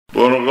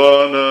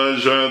برغانا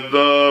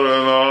شدار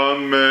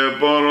العم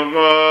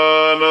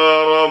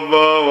برغانا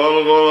ربا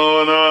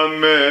والغلون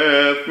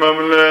عميت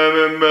مملى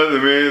من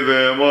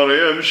بذميذ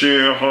مريم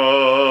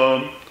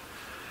شيحان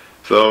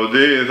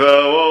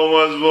ثوديثا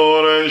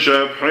ومزبور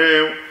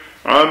شبحي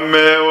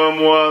عمي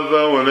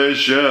ومواثا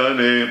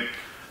وللشاني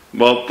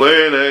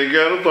بطيل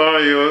قرطع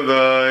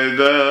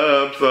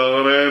يذايدا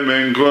بثغر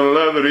من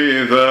كل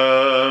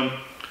بريثا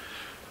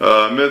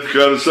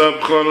مذكر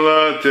سبخ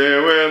لا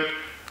تيوين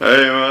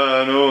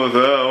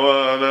أيمانوثا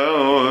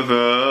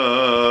ونوثا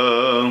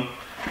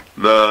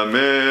لا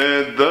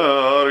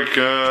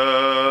مداركا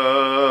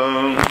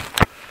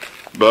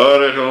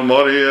بارك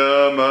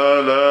المريم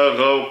لا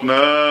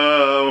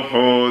غوقنا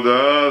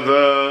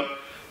وحداثا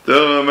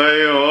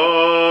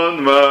تغميهن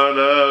ما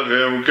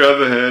لاغي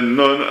وكذهن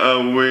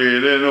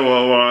أويل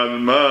ووعد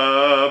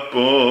ما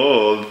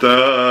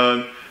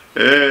بولتان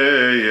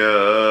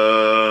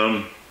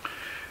ايام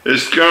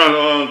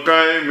اسكالون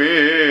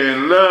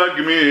قايمين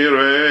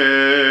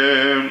لاقميرين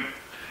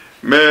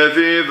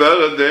ماذي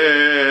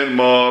ذغدين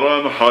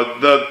مارا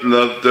حدت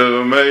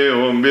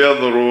لتغميهم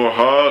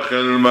بيضروحا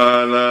خل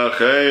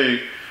مالاخي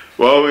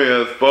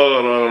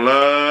ويثبغر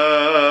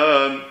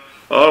لان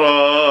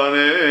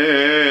أراني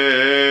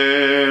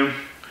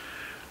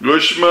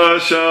قش ما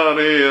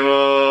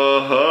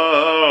شاريراها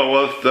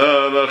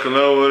والثالخ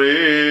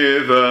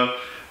لوريثا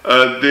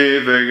أدي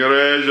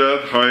ثقريجة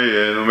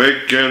حين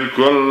ومكن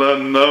كل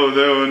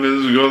النوذ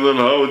ونزقض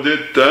الهود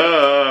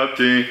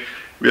التاتي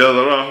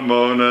بيضرح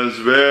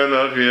ونزبيل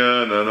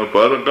أخيانا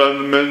وفرقا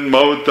من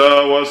موتى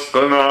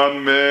وسقا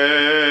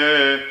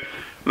عمي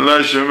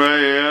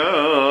لشميان